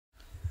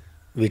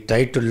We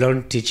try to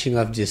learn teaching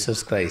of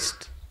Jesus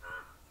Christ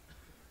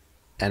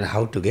and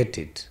how to get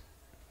it.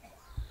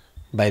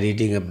 By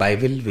reading a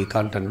Bible, we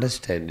can't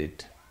understand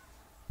it.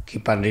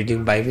 Keep on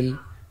reading Bible,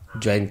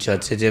 join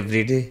churches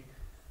every day.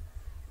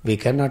 We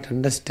cannot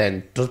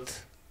understand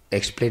truth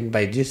explained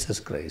by Jesus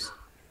Christ.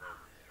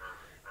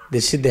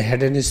 This is the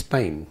head and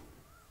spine.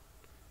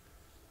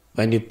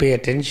 When you pay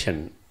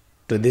attention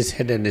to this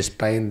head and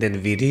spine,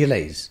 then we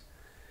realize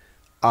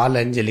all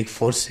angelic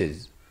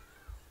forces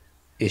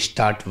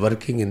start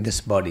working in this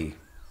body.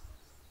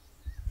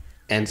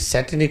 And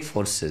satanic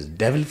forces,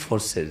 devil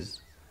forces,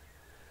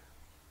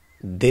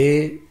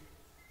 they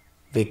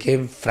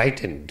became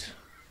frightened.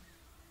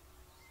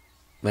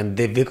 When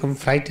they become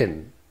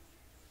frightened,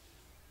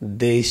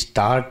 they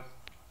start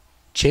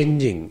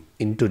changing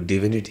into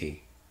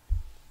divinity.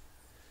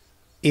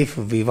 If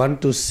we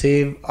want to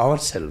save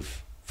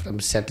ourselves from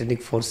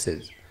satanic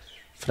forces,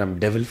 from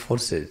devil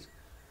forces,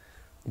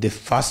 the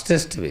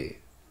fastest way,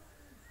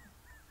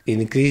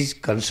 increase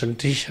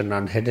concentration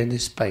on head and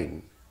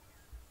spine.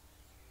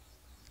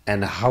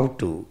 And how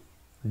to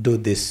do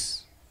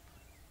this,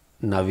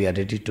 now we are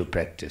ready to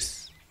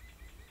practice.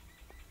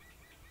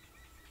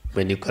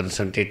 When you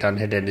concentrate on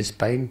head and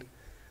spine,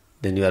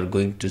 then you are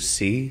going to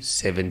see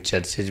 7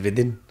 churches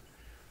within,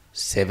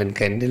 7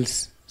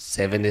 candles,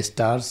 7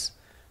 stars,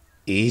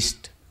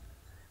 east.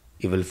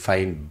 You will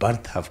find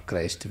birth of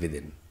Christ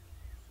within.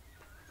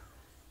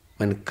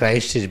 When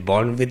Christ is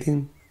born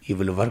within, you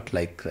will work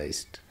like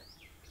Christ.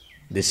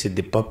 This is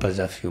the purpose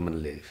of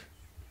human life.